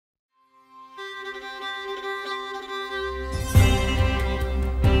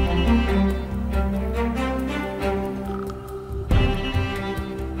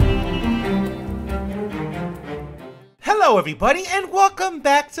Hello everybody and welcome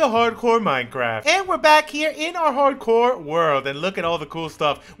back to Hardcore Minecraft. And we're back here in our hardcore world and look at all the cool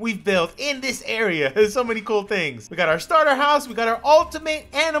stuff we've built in this area. There's so many cool things. We got our starter house, we got our ultimate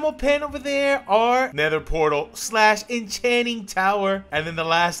animal pen over there, our nether portal / enchanting tower. And then the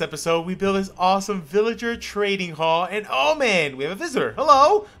last episode we built this awesome villager trading hall. And oh man, we have a visitor.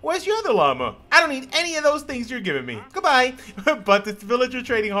 Hello, where's your other llama? I don't need any of those things you're giving me. Goodbye. But this villager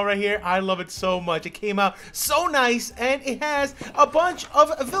trading hall right here, I love it so much. It came out so nice and it has a bunch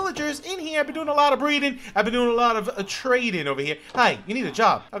of villagers in here. I've been doing a lot of breeding. I've been doing a lot of trading over here. Hi, you need a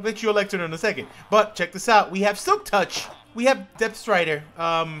job. I'll get you a lecture in a second. But check this out. We have Silk Touch. We have Depth Strider.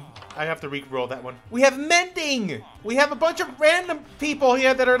 I have to re-roll that one. We have Mending. We have a bunch of random people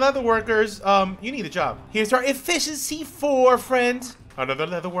here that are leather workers. You need a job. Here's our Efficiency 4 friend. Another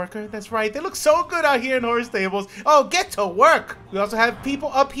leather worker, that's right. They look so good out here in horse stables. Oh, get to work. We also have people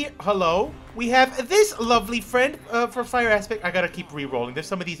up here. Hello. We have this lovely friend for fire aspect. I gotta keep re-rolling. There's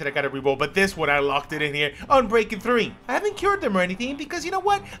some of these that I gotta re-roll, but this one I locked it in here on breaking 3. I haven't cured them or anything because you know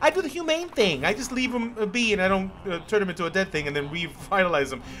what? I do the humane thing. I just leave them be and I don't turn them into a dead thing and then revitalize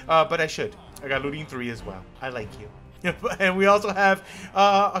them. But I should. I got looting 3 as well. I like you. And we also have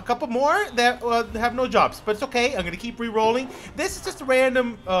a couple more that have no jobs, but it's okay. I'm gonna keep re-rolling. This is just a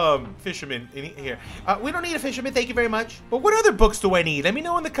random fisherman in here. We don't need a fisherman, thank you very much. But what other books do I need? Let me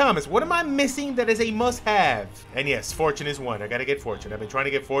know in the comments. What am I missing that is a must-have? And yes, fortune is one. I gotta get fortune. I've been trying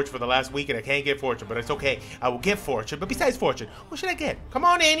to get fortune for the last week and I can't get fortune, but it's okay. I will get fortune. But besides fortune, what should I get? Come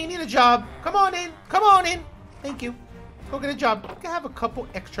on in, you need a job. Come on in, come on in. Thank you. Go get a job. I have a couple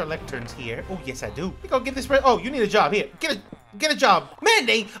extra lecterns here. Oh, yes, I do. Go give this. Oh, you need a job. Here, get a job.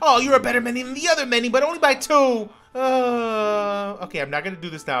 Mending. Oh, you're a better mending than the other mending, but only by 2. Okay, I'm not gonna do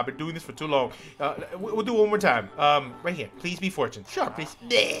this now. I've been doing this for too long. We'll do it one more time. Right here. Please be fortune. Sure, please.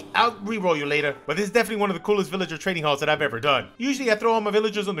 I'll re-roll you later. But this is definitely one of the coolest villager trading halls that I've ever done. Usually I throw all my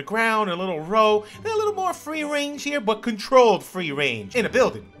villagers on the ground in a little row. They're a little more free range here, but controlled free range in a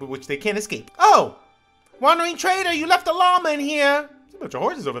building, which they can't escape. Oh! Wandering trader, you left a llama in here. There's a bunch of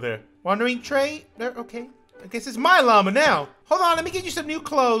horses over there. Wandering trader, okay. I guess it's my llama now. Hold on, let me get you some new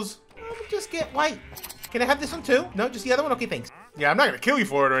clothes. Let me just get white. Can I have this one too? No, just the other one? Okay, thanks. Yeah, I'm not gonna kill you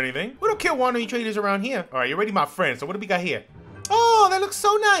for it or anything. We don't kill wandering traders around here. All right, you're already my friend, so what do we got here? Oh, that looks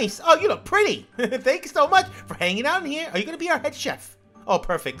so nice. Oh, you look pretty. Thank you so much for hanging out in here. Are you gonna be our head chef? Oh,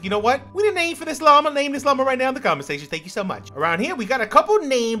 perfect. You know what? We need a name for this llama. Name this llama right now in the comment section. Thank you so much. Around here, we got a couple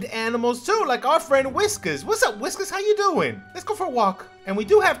named animals too, like our friend Whiskers. What's up, Whiskers? How you doing? Let's go for a walk. And we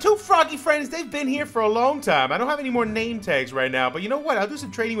do have 2 froggy friends. They've been here for a long time. I don't have any more name tags right now, but you know what? I'll do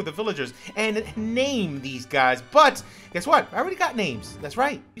some trading with the villagers and name these guys. But guess what? I already got names. That's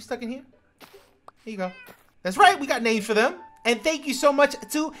right. You stuck in here? Here you go. That's right. We got names for them. And thank you so much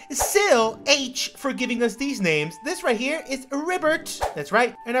to Sil H for giving us these names. This right here is Ribbert. That's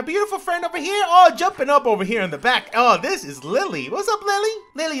right. And our beautiful friend over here, oh, jumping up over here in the back. Oh, this is Lily. What's up, Lily?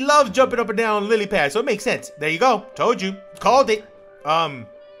 Lily loves jumping up and down lily pads, so it makes sense. There you go. Told you. Called it.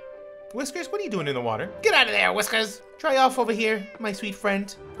 Whiskers, what are you doing in the water? Get out of there, Whiskers. Try off over here, my sweet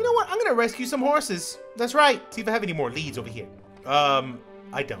friend. You know what? I'm gonna rescue some horses. That's right. See if I have any more leads over here.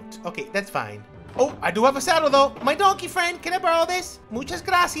 I don't. Okay, that's fine. Oh, I do have a saddle though. My donkey friend, can I borrow this? Muchas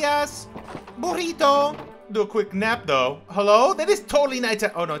gracias. Burrito. Do a quick nap though. Hello? That is totally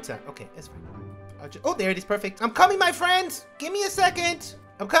nighttime. Oh, no, it's not. Okay, that's fine. Oh, there it is. Perfect. I'm coming, my friends. Give me a second.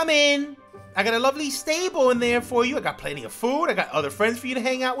 I'm coming. I got a lovely stable in there for you. I got plenty of food. I got other friends for you to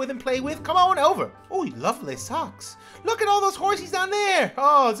hang out with and play with. Come on over. Oh, lovely socks. Look at all those horses down there.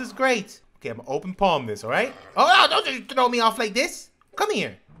 Oh, this is great. Okay, I'm gonna open palm this, all right? Oh, no, don't just throw me off like this. Come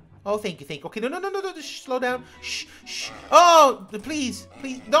here. Oh, thank you, thank you. Okay, no, just slow down. Shh. Oh, please.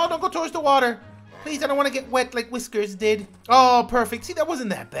 No, don't go towards the water. Please, I don't want to get wet like Whiskers did. Oh, perfect. See, that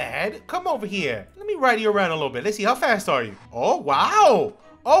wasn't that bad. Come over here. Let me ride you around a little bit. Let's see, how fast are you? Oh, wow.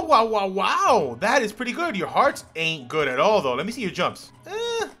 Oh, wow. That is pretty good. Your hearts ain't good at all, though. Let me see your jumps.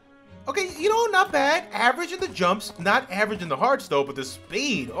 Okay, you know, not bad. Average in the jumps. Not average in the hearts, though, but the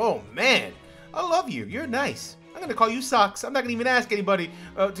speed. Oh, man. I love you. You're nice. I'm gonna call you Socks. I'm not gonna even ask anybody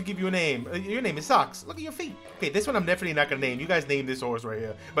to give you a name. Your name is Socks. Look at your feet. Okay, this one I'm definitely not gonna name. You guys name this horse right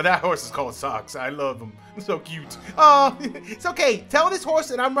here. But that horse is called Socks. I love him. So cute. Oh, it's okay. Tell this horse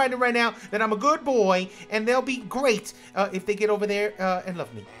that I'm riding right now that I'm a good boy, and they'll be great if they get over there and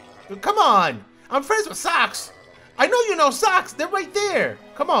love me. Come on. I'm friends with Socks. I know you know Socks. They're right there.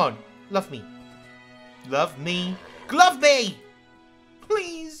 Come on. Love me. Love me. Glove me.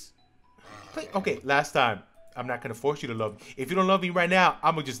 Please. Okay, last time. I'm not gonna force you to love me. If you don't love me right now,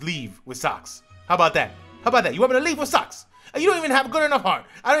 I'm gonna just leave with Socks. How about that? You want me to leave with Socks? You don't even have a good enough heart.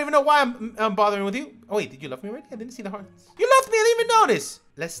 I don't even know why I'm bothering with you. Oh, wait, did you love me already? I didn't see the hearts. You loved me, I didn't even notice.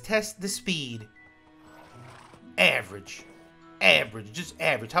 Let's test the speed. Average. Average, just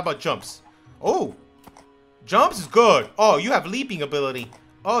average. How about jumps? Oh, jumps is good. Oh, you have leaping ability.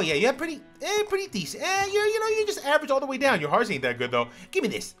 Oh, yeah, you have pretty decent. You just average all the way down. Your hearts ain't that good, though. Give me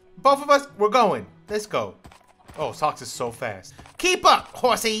this. Both of us, we're going. Let's go. Oh, Socks is so fast. Keep up,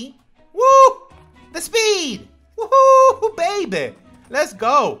 horsey. Woo! The speed. Woohoo, baby. Let's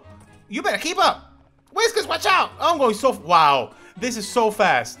go. You better keep up. Whiskers, watch out! I'm going so... Wow. This is so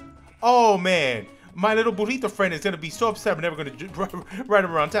fast. Oh, man. My little burrito friend is going to be so upset we're never going to ride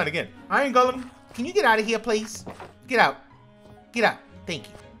him around town again. Iron Golem, can you get out of here, please? Get out. Get out. Thank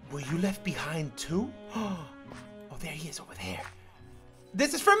you. Were you left behind, too? Oh, there he is over there.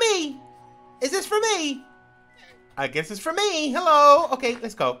 This is for me. Is this for me? I guess it's for me. Hello. Okay,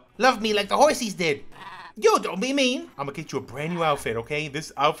 let's go. Love me like the horsies did. Yo, don't be mean. I'm gonna get you a brand new outfit, okay?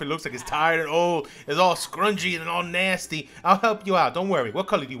 This outfit looks like it's tired and old. It's all scrungy and all nasty. I'll help you out. Don't worry. What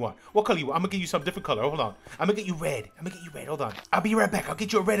color do you want? What color you want? I'm gonna get you some different color. Hold on. I'm gonna get you red. Hold on. I'll be right back. I'll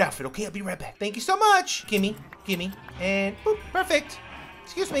get you a red outfit, okay? I'll be right back. Thank you so much. Gimme. And boop. Perfect.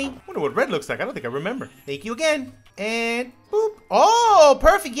 Excuse me. I wonder what red looks like. I don't think I remember. Thank you again. And boop. Oh,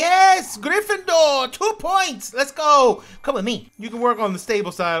 perfect. Yes. Gryffindor. 2 points. Let's go. Come with me. You can work on the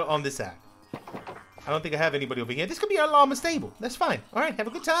stable side on this side. I don't think I have anybody over here. This could be our llama stable. That's fine. All right, have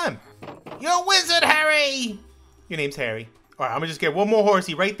a good time. You're a wizard, Harry. Your name's Harry. All right, I'm gonna just get one more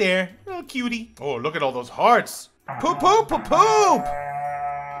horsey right there. Oh, cutie. Oh, look at all those hearts. Poop, poop, poop, poop.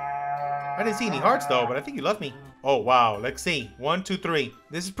 I didn't see any hearts though, but I think you love me. Oh, wow. Let's see. 1, 2, 3.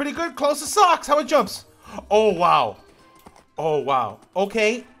 This is pretty good. Close to Socks. How it jumps. Oh, wow. Oh, wow.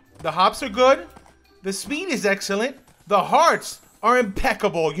 Okay. The hops are good. The speed is excellent. The hearts are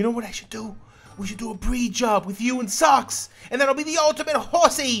impeccable. You know what I should do? We should do a breed job with you and Socks, and that'll be the ultimate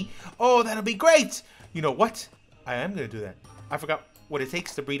horsey. Oh, that'll be great. You know what? I am going to do that. I forgot what it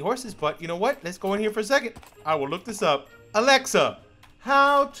takes to breed horses, but you know what? Let's go in here for a second. I will look this up. Alexa,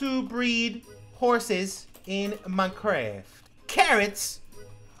 how to breed horses in Minecraft. Carrots.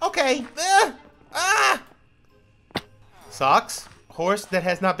 Okay. Socks, horse that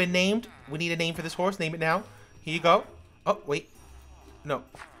has not been named. We need a name for this horse. Name it now. Here you go. Oh, wait. No.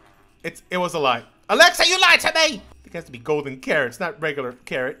 It was a lie. Alexa, you lied to me! I think it has to be golden carrots, not regular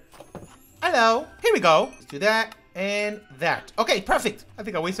carrot. Hello. Here we go. Let's do that and that. Okay, perfect. I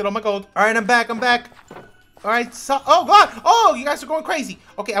think I wasted all my gold. All right, I'm back. All right, so... Oh, God. Oh, you guys are going crazy.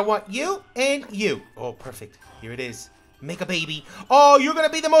 Okay, I want you and you. Oh, perfect. Here it is. Make a baby. Oh, you're going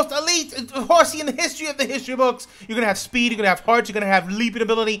to be the most elite horsey in the history of the history books. You're going to have speed. You're going to have hearts. You're going to have leaping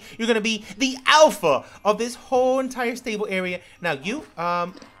ability. You're going to be the alpha of this whole entire stable area. Now,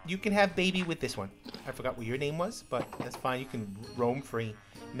 you can have baby with this one. I forgot what your name was, but that's fine. You can roam free.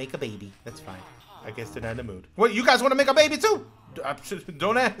 Make a baby. That's fine. I guess they're not in the mood. What, you guys want to make a baby too?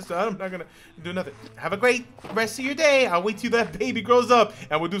 Don't ask. I'm not gonna do nothing. Have a great rest of your day. I'll wait till that baby grows up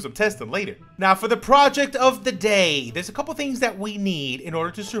and we'll do some testing later. Now for the project of the day, there's a couple things that we need in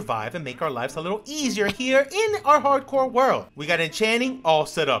order to survive and make our lives a little easier here in our hardcore world. We got enchanting all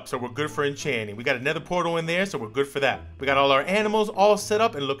set up, so we're good for enchanting. We got another portal in there, so we're good for that. We got all our animals all set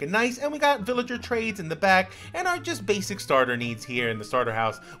up and looking nice, and we got villager trades in the back and our just basic starter needs here in the starter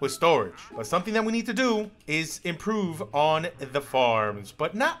house with storage. But something that we need to do is improve on the farms,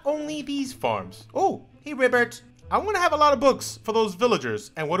 but not only these farms. Oh, hey Ribbert. I want to have a lot of books for those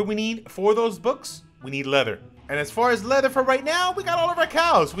villagers. And what do we need for those books? We need leather. And as far as leather for right now, we got all of our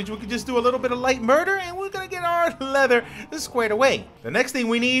cows, which we could just do a little bit of light murder and we're gonna get our leather squared away. The next thing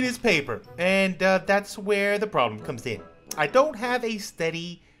we need is paper. And that's where the problem comes in. I don't have a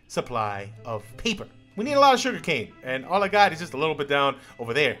steady supply of paper. We need a lot of sugarcane, and all I got is just a little bit down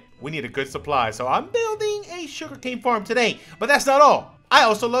over there. We need a good supply, so I'm building a sugarcane farm today. But that's not all. I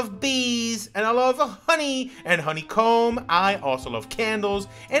also love bees, and I love honey and honeycomb. I also love candles,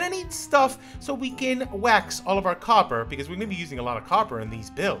 and I need stuff so we can wax all of our copper, because we're going to be using a lot of copper in these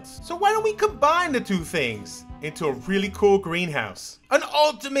builds. So why don't we combine the two things into a really cool greenhouse? An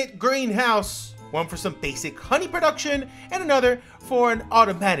ultimate greenhouse. One for some basic honey production, and another for an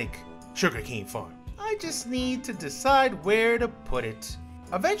automatic sugarcane farm. I just need to decide where to put it.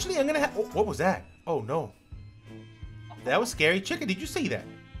 Eventually, I'm gonna have... Oh, what was that? Oh, no. That was scary. Chicken, did you see that?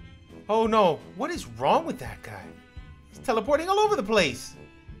 Oh, no. What is wrong with that guy? He's teleporting all over the place.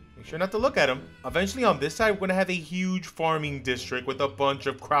 Make sure not to look at him. Eventually, on this side, we're gonna have a huge farming district with a bunch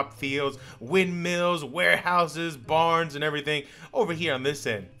of crop fields, windmills, warehouses, barns, and everything over here on this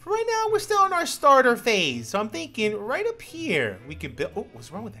end. For right now, we're still in our starter phase, so I'm thinking right up here, we can build... Oh,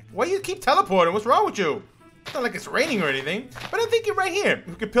 what's wrong with that? Why do you keep teleporting? What's wrong with you? It's not like it's raining or anything, but I'm thinking right here,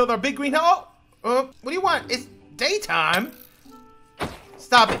 we could build our big greenhouse. What do you want? It's daytime.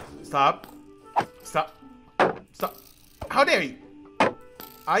 Stop it. Stop. Stop. Stop. How dare you?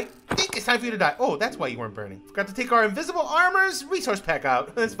 I think it's time for you to die. Oh, that's why you weren't burning. Forgot to take our invisible armor's resource pack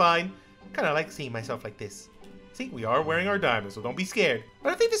out. That's fine. Kind of like seeing myself like this. See, we are wearing our diamonds, so don't be scared.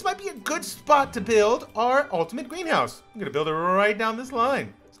 But I think this might be a good spot to build our ultimate greenhouse. I'm gonna build it right down this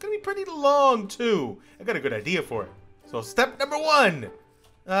line. It's gonna be pretty long too. I got a good idea for it. So step number 1.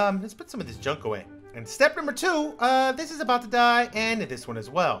 Let's put some of this junk away. And step number 2, this is about to die, and this one as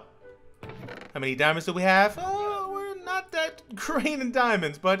well. How many diamonds do we have? We're not that great in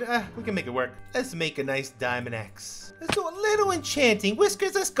diamonds, but we can make it work. Let's make a nice diamond axe. Let's do a little enchanting.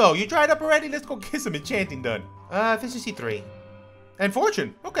 Whiskers, let's go. You dried up already? Let's go get some enchanting done. Efficiency 3. And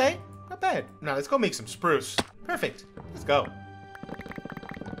fortune. Okay, not bad. Now let's go make some spruce. Perfect. Let's go.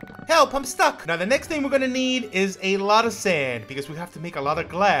 Help, I'm stuck. Now the next thing we're gonna need is a lot of sand because we have to make a lot of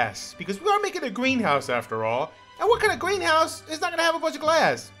glass because we are making a greenhouse after all. And what kind of greenhouse is not gonna have a bunch of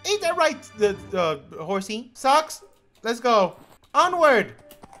glass? Ain't that right, the horsey? Socks, let's go. Onward.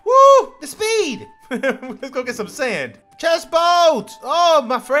 Woo, the speed. Let's go get some sand. Chest boat! Oh,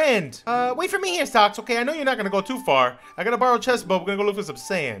 my friend. Wait for me here, Socks. Okay, I know you're not gonna go too far. I gotta borrow a chest boat. We're gonna go look for some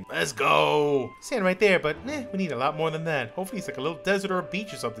sand. Let's go. Sand right there, but we need a lot more than that. Hopefully it's like a little desert or a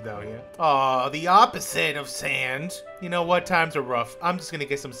beach or something down here. Oh, the opposite of sand. You know what? Times are rough. I'm just gonna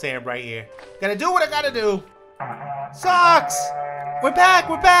get some sand right here. Gotta do what I gotta do. Socks! We're back,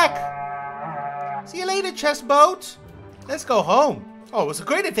 we're back. See you later, chest boat. Let's go home. Oh, it was a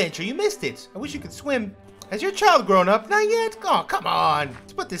great adventure. You missed it. I wish you could swim. Has your child grown up? Not yet? Oh, come on.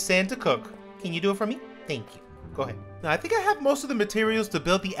 Let's put this sand to cook. Can you do it for me? Thank you. Go ahead. Now, I think I have most of the materials to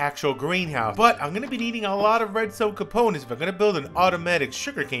build the actual greenhouse, but I'm going to be needing a lot of redstone components if I'm going to build an automatic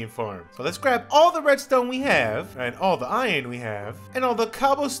sugarcane farm. So let's grab all the redstone we have, and all the iron we have, and all the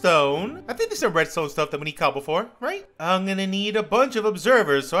cobblestone. I think there's some redstone stuff that we need cobble for, right? I'm going to need a bunch of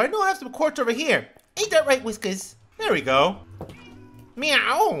observers, so I know I have some quartz over here. Ain't that right, Whiskers? There we go.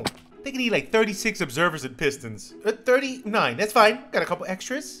 Meow. I think I need like 36 observers and pistons. 39, that's fine. Got a couple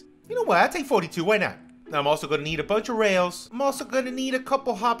extras. You know what, I'll take 42, why not? Now I'm also gonna need a bunch of rails. I'm also gonna need a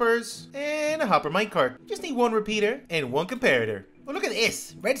couple hoppers and a hopper minecart. Just need 1 repeater and 1 comparator. Well, look at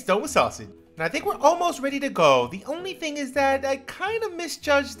this, redstone with sausage. And I think we're almost ready to go. The only thing is that I kind of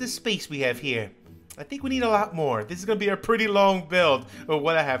misjudged the space we have here. I think we need a lot more. This is gonna be a pretty long build of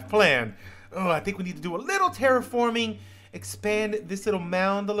what I have planned. Oh, I think we need to do a little terraforming, expand this little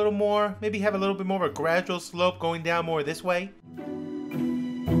mound a little more, maybe have a little bit more of a gradual slope going down more this way.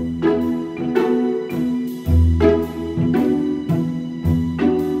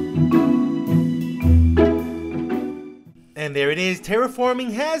 And there it is,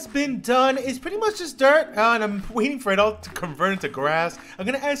 terraforming has been done. It's pretty much just dirt, and I'm waiting for it all to convert into grass. I'm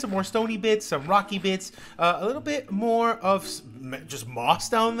gonna add some more stony bits, some rocky bits, a little bit more of just moss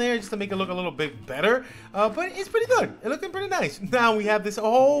down there, just to make it look a little bit better. But it's pretty good, it's looking pretty nice. Now we have this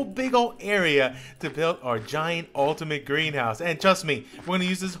whole big old area to build our giant ultimate greenhouse. And trust me, we're gonna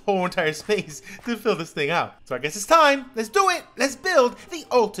use this whole entire space to fill this thing out. So I guess it's time, let's do it. Let's build the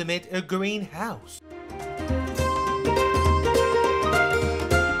ultimate greenhouse.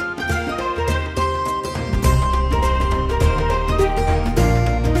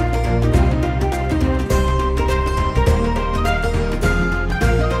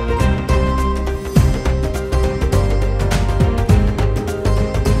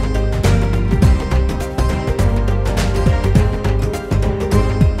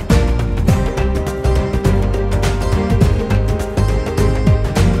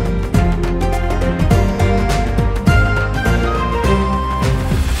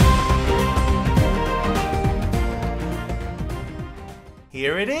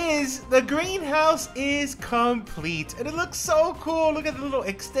 Here it is, the greenhouse is complete, and it looks so cool. Look at the little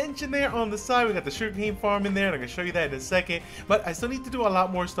extension there on the side. We got the sugarcane farm in there, and I'm gonna show you that in a second, but I still need to do a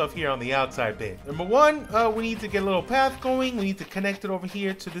lot more stuff here on the outside bit. Number 1, we need to get a little path going. We need to connect it over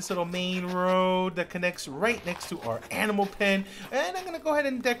here to this little main road that connects right next to our animal pen, and I'm gonna go ahead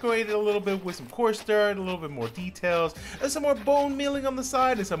and decorate it a little bit with some coarse dirt, a little bit more details, and some more bone mealing on the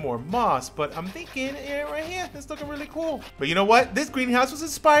side, and some more moss, but I'm thinking right here, it's looking really cool. But you know what? This greenhouse was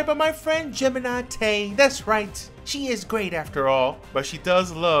inspired by my friend Gemini Tay. That's right. She is great after all, but she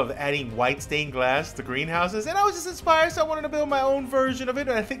does love adding white stained glass to greenhouses, and I was just inspired, so I wanted to build my own version of it,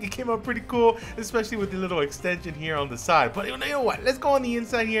 and I think it came out pretty cool, especially with the little extension here on the side. But you know what? Let's go on the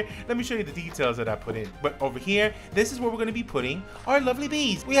inside here. Let me show you the details that I put in. But over here, this is where we're going to be putting our lovely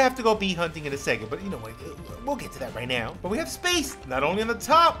bees. We have to go bee hunting in a second, but you know what? We'll get to that right now. But we have space, not only on the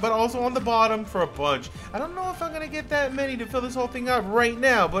top, but also on the bottom for a bunch. I don't know if I'm going to get that many to fill this whole thing up right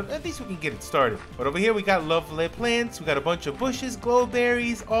now, but at least we can get it started. But over here, we got lovely plants. We got a bunch of bushes,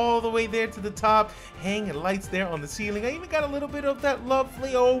 glowberries, all the way there to the top, hanging lights there on the ceiling. I even got a little bit of that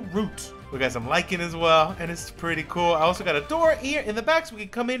lovely old root. We got some lichen as well, and it's pretty cool. I also got a door here in the back so we can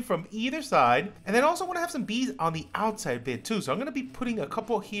come in from either side. And then also want to have some bees on the outside bit too. So I'm going to be putting a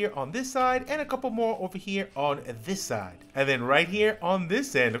couple here on this side and a couple more over here on this side. And then right here on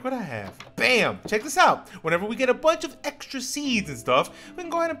this end, look what I have. Bam! Check this out. Whenever we get a bunch of extra seeds and stuff, we can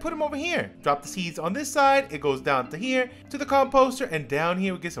go ahead and put them over here. Drop the seeds on this side. It goes down to here, to the composter, and down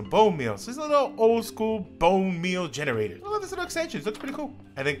here we get some bone meal. So this is a little old school bone meal generator. I love this little extension. It looks pretty cool.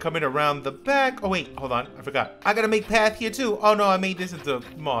 And then coming around the back. Oh wait, hold on. I forgot. I gotta make path here too. Oh no, I made this into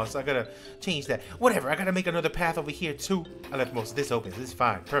moss. I gotta change that. Whatever. I gotta make another path over here too. I left most of this open. This is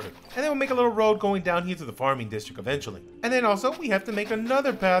fine. Perfect. And then we'll make a little road going down here to the farming district eventually. And then also we have to make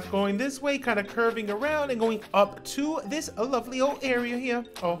another path going this way, kind of curving around and going up to this lovely old area here.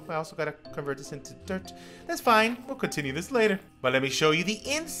 Oh, I also gotta convert this into dirt. That's fine. We'll continue this later. But let me show you the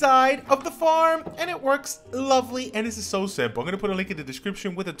inside of the farm, and it works lovely, and this is so simple. I'm gonna put a link in the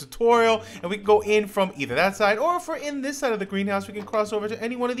description with a tutorial, and we can go in from either that side, or if we're in this side of the greenhouse, we can cross over to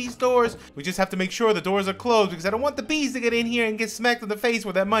any one of these doors. We just have to make sure the doors are closed, because I don't want the bees to get in here and get smacked in the face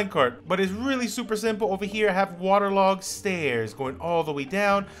with that minecart. But it's really super simple. Over here, I have waterlogged stairs going all the way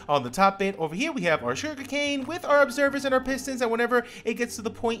down. On the top bit, over here, we have our sugarcane with our observers and our pistons, and whenever it gets to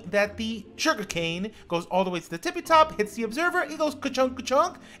the point that the sugarcane goes all the way to the tippy top, hits the observer, it goes ka-chunk,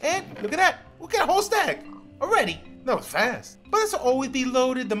 ka-chunk, and look at that. We'll get a whole stack already. That was fast. But this will always be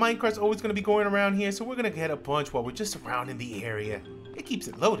loaded. The minecart's always going to be going around here, so we're going to get a bunch while we're just surrounding the area. It keeps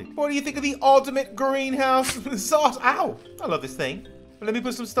it loaded. What do you think of the ultimate greenhouse sauce? Ow! I love this thing. But let me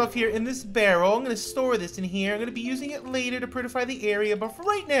put some stuff here in this barrel. I'm going to store this in here. I'm going to be using it later to prettify the area, but for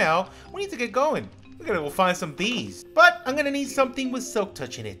right now, we need to get going. We're going to go find some bees. But I'm going to need something with silk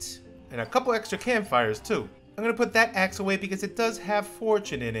touch in it. And a couple extra campfires, too. I'm gonna put that axe away because it does have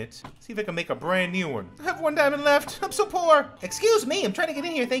fortune in it. See if I can make a brand new one. I have 1 diamond left. I'm so poor. Excuse me, I'm trying to get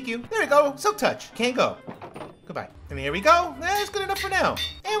in here, thank you. There we go, silk touch. Can't go. Goodbye. And here we go. That's good enough for now.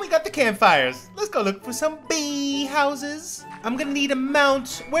 And we got the campfires. Let's go look for some bee houses. I'm gonna need a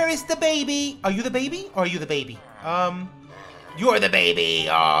mount. Where is the baby? Are you the baby or are you the baby? You're the baby.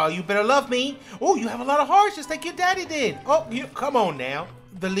 Oh, you better love me. Oh, you have a lot of hearts just like your daddy did. Oh, come on now.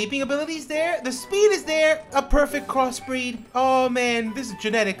 The leaping ability's there. The speed is there. A perfect crossbreed. Oh man, this is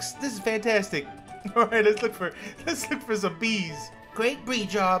genetics. This is fantastic. All right, let's look for some bees. Great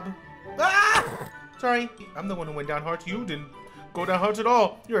breed job. Ah! Sorry, I'm the one who went down hard. You didn't go down hard at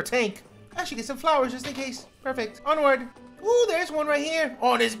all. You're a tank. I should get some flowers just in case. Perfect. Onward. Ooh, there's one right here.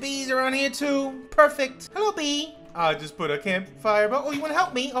 Oh, there's bees around here too. Perfect. Hello, bee. I just put a campfire, but oh, you want to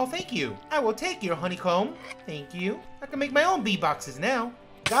help me? Oh, thank you. I will take your honeycomb. Thank you. I can make my own bee boxes now.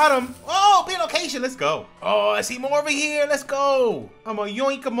 Got him. Oh, bee location. Let's go. Oh, I see more over here. Let's go. I'm gonna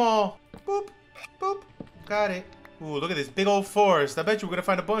yoink them all. Boop, boop. Got it. Ooh, look at this big old forest. I bet you we're gonna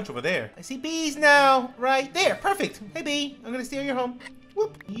find a bunch over there. I see bees now. Right there. Perfect. Hey, bee. I'm gonna steal your home.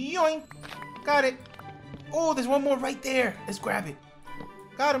 Whoop. Yoink. Got it. Oh, there's one more right there. Let's grab it.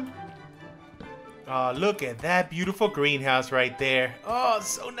 Got him. Oh, look at that beautiful greenhouse right there. Oh,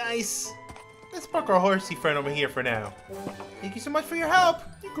 so nice. Let's park our horsey friend over here for now. Thank you so much for your help.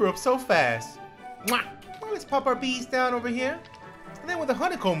 You grew up so fast. Mwah. Well, let's pop our bees down over here. And then with the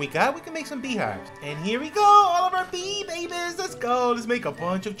honeycomb we got, we can make some beehives. And here we go, all of our bee babies. Let's go. Let's make a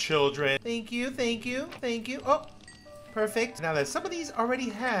bunch of children. Thank you, thank you, thank you. Oh, perfect. Now that some of these already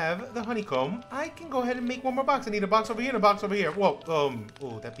have the honeycomb, I can go ahead and make one more box. I need a box over here and a box over here. Whoa,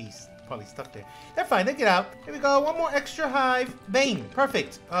 oh, that bee's probably stuck there. They're fine, they get out. Here we go, one more extra hive. Bang,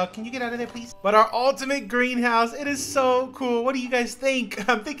 perfect. Can you get out of there, please? But our ultimate greenhouse, it is so cool. What do you guys think?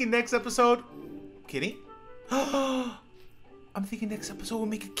 I'm thinking next episode, kitty? I'm thinking next episode we'll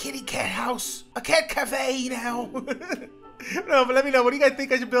make a kitty cat house. A cat cafe now. No, but let me know. What do you guys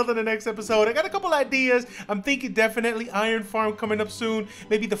think I should build in the next episode? I got a couple ideas. I'm thinking definitely iron farm coming up soon.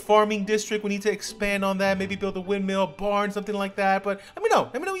 Maybe the farming district. We need to expand on that. Maybe build a windmill, barn, something like that. But let me know.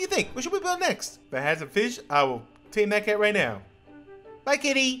 Let me know what you think. What should we build next? If I had some fish, I will tame that cat right now. Bye,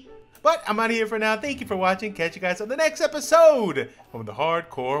 kitty. But I'm out of here for now. Thank you for watching. Catch you guys on the next episode from the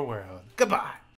hardcore world. Goodbye.